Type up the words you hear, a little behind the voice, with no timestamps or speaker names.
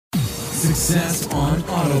Success on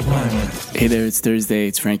Autopilot. Hey there, it's Thursday.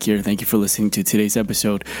 It's Frank here. Thank you for listening to today's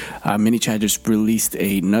episode. ManyChat just released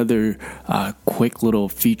another quick little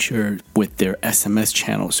feature with their SMS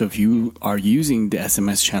channel. So if you are using the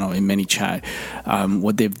SMS channel in ManyChat,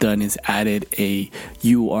 what they've done is added a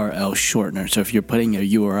URL shortener. So if you're putting a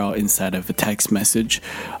URL inside of a text message,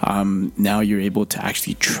 now you're able to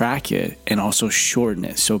actually track it and also shorten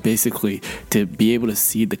it. So basically, to be able to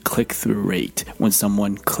see the click-through rate when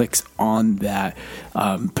someone clicks on that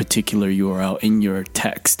particular URL in your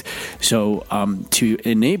text. So to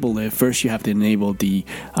enable it, first you have to enable the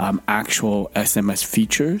actual SMS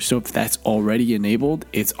feature. So if that's already enabled,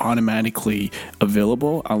 it's automatically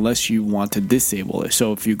available unless you want to disable it.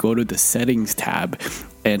 So if you go to the settings tab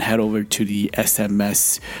and head over to the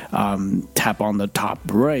SMS tab on the top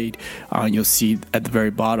right, you'll see at the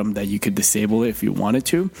very bottom that you could disable it if you wanted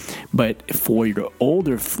to. But for your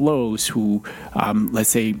older flows who, let's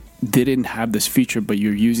say, didn't have this feature, but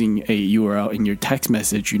you're using a URL in your text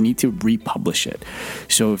message, you need to republish it.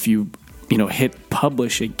 So if you hit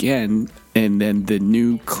publish again, and then the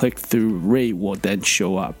new click-through rate will then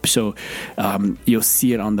show up. So you'll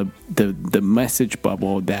see it on the message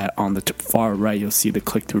bubble that on the far right, you'll see the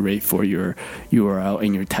click-through rate for your URL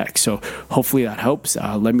in your text. So hopefully that helps.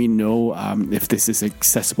 Let me know if this is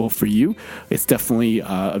accessible for you. It's definitely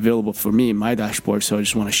available for me in my dashboard, so I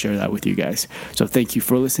just want to share that with you guys. So thank you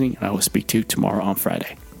for listening, and I will speak to you tomorrow on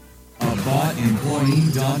Friday.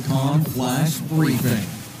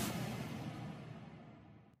 AboutEmployee.com/briefing.